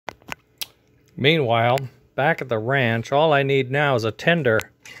Meanwhile, back at the ranch, all I need now is a tender.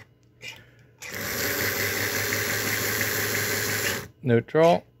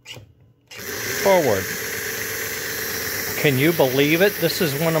 Neutral. Forward. Can you believe it? This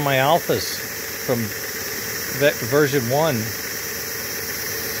is one of my alphas from version 1.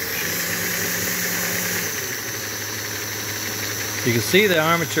 You can see the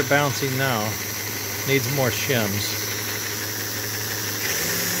armature bouncing now. Needs more shims.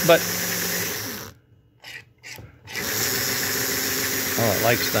 But, oh, it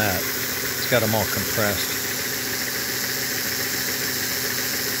likes that. It's got them all compressed.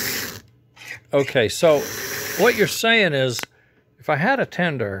 Okay, so what you're saying is, if I had a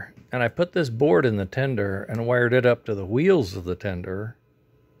tender and I put this board in the tender and wired it up to the wheels of the tender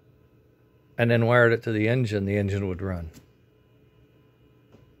and then wired it to the engine would run.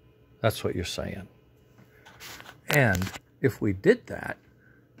 That's what you're saying. And if we did that,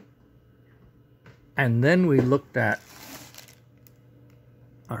 and then we looked at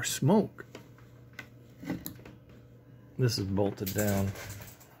our smoke, this is bolted down,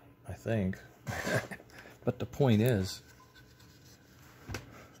 I think. But the point is,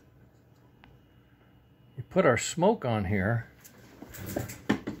 we put our smoke on here,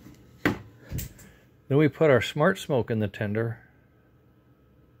 then we put our smart smoke in the tender,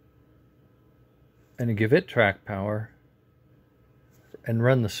 and give it track power, and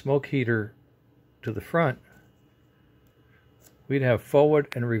run the smoke heater to the front, we'd have forward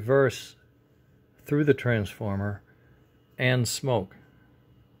and reverse through the transformer and smoke.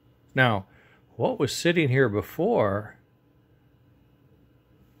 Now, what was sitting here before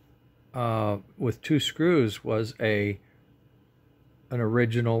with 2 screws was an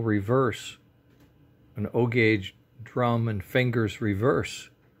original reverse, an O-gauge drum and fingers reverse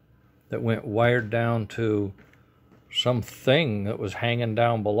that went wired down to something that was hanging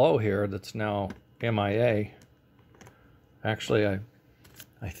down below here that's now MIA. Actually,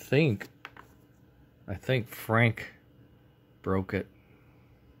 I think Frank broke it.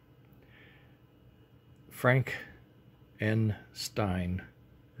 Frank N. Stein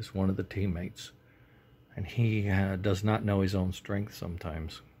is one of the teammates, and he does not know his own strength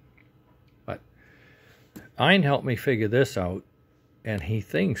sometimes. But Ein helped me figure this out, and he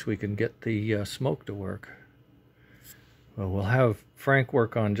thinks we can get the smoke to work. Well, we'll have Frank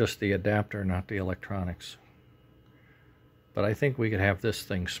work on just the adapter, not the electronics. But I think we could have this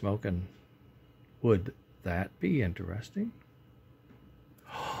thing smoking. Would that be interesting?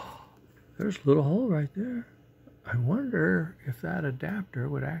 There's a little hole right there. I wonder if that adapter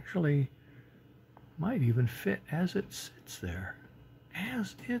would actually, might even fit as it sits there.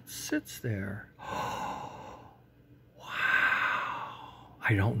 As it sits there. Wow.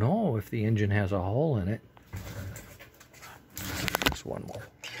 I don't know if the engine has a hole in it. Just one more.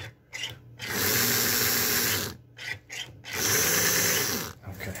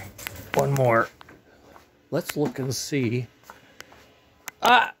 Okay, one more. Let's look and see.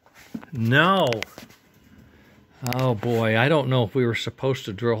 Ah! No. Oh boy, I don't know if we were supposed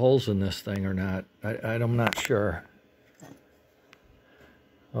to drill holes in this thing or not. I'm not sure.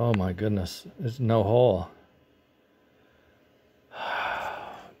 Oh my goodness, there's no hole.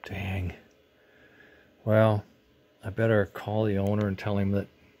 Dang. Well, I better call the owner and tell him that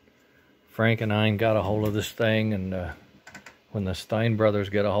Frank and I got a hold of this thing, and when the Stein brothers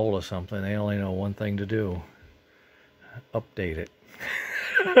get a hold of something, they only know one thing to do. Update it.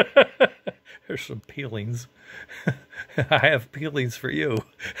 There's some peelings. I have peelings for you.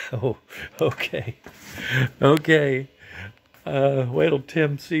 Oh, okay. Okay. Wait till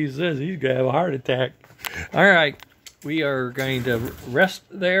Tim sees this. He's going to have a heart attack. All right. We are going to rest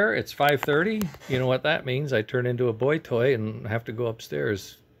there. It's 5:30. You know what that means. I turn into a boy toy and have to go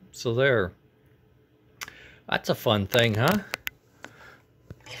upstairs. So there. That's a fun thing, huh?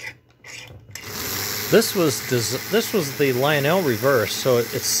 This was the Lionel reverse, so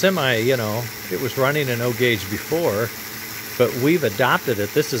it's semi, you know, it was running an O-gauge before, but we've adopted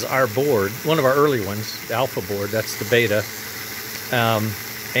it. This is our board, one of our early ones, the Alpha board, that's the beta,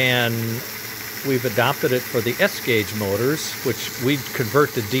 and we've adopted it for the S-gauge motors, which we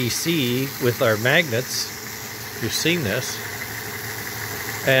convert to DC with our magnets. You've seen this.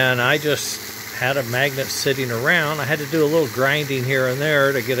 And I just had a magnet sitting around. I had to do a little grinding here and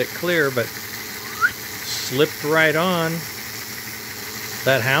there to get it clear, but slipped right on.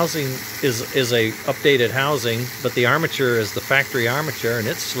 That housing is a updated housing, but the armature is the factory armature, and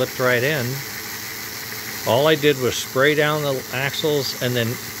it slipped right in. All I did was spray down the axles and then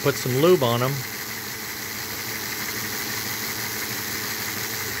put some lube on them.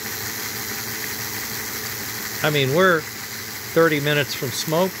 I mean, we're 30 minutes from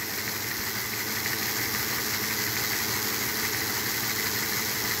smoke.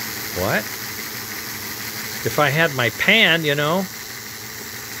 What? If I had my pan, you know,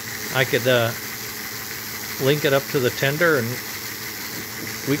 I could link it up to the tender and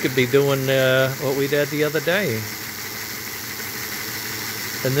we could be doing what we did the other day.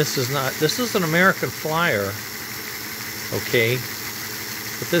 And this is an American Flyer, okay?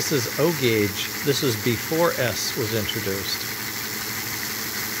 But this is O gauge. This is before S was introduced.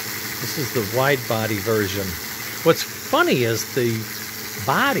 This is the wide body version. What's funny is the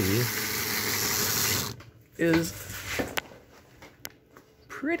body is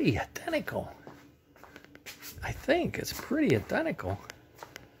pretty identical. I think it's pretty identical.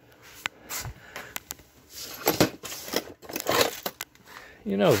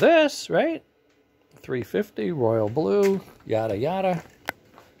 You know this, right? 350, royal blue, yada yada.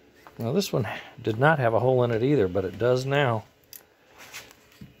 Now this one did not have a hole in it either, but it does now.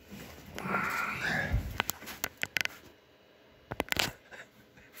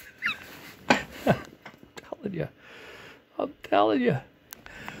 I'm telling you.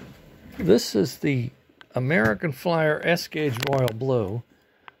 This is the American Flyer S gauge royal blue.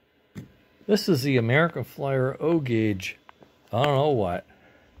 This is the American Flyer O gauge, I don't know what,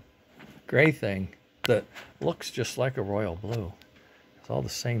 gray thing that looks just like a royal blue. It's all the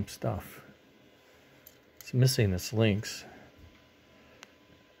same stuff. It's missing its links.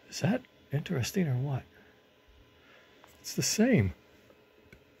 Is that interesting or what? It's the same.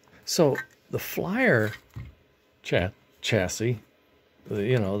 So the Flyer chassis,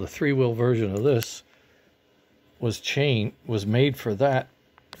 you know, the three-wheel version of this was made for that,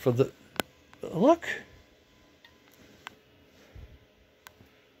 for the, look.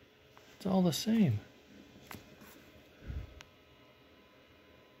 It's all the same.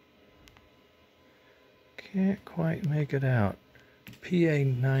 Can't quite make it out. PA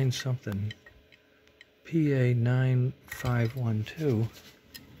 9 something. PA 9512.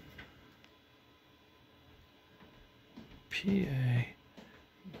 PA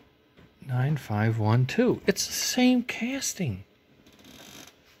 9512. It's the same casting.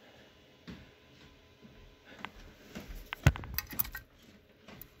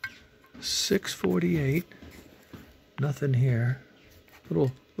 $648. Nothing here.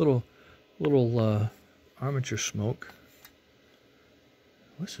 Little armature smoke.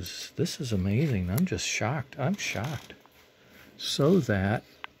 This is amazing. I'm just shocked. I'm shocked. So that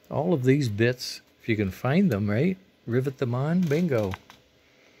all of these bits, if you can find them, right? Rivet them on, bingo.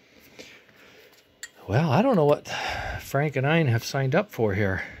 Well, I don't know what Frank and I have signed up for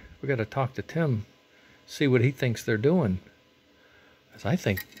here. We got to talk to Tim, see what he thinks they're doing. 'Cause I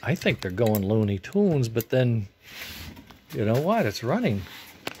think they're going Looney Tunes, but then, you know what? It's running.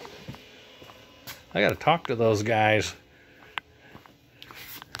 I got to talk to those guys.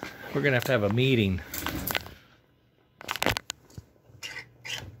 We're going to have a meeting.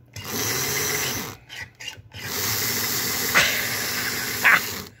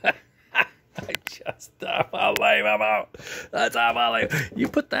 Unbelievable. That's unbelievable. You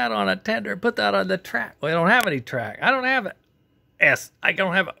put that on a tender, put that on the track. Well, I don't have any track. I don't have it. I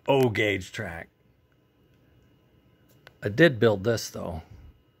don't have an O gauge track. I did build this though,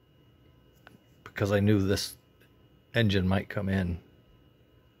 because I knew this engine might come in.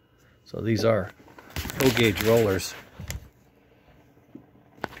 So these are O gauge rollers.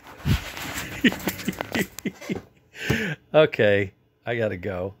 Okay, I gotta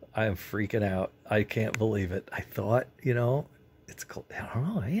go. I am freaking out. I can't believe it. I thought, you know, I don't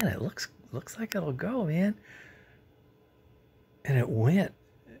know, man. It looks like it'll go, man. And it went.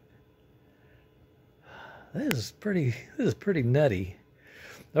 This is pretty nutty.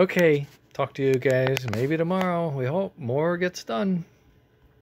 Okay, talk to you guys maybe tomorrow. We hope more gets done.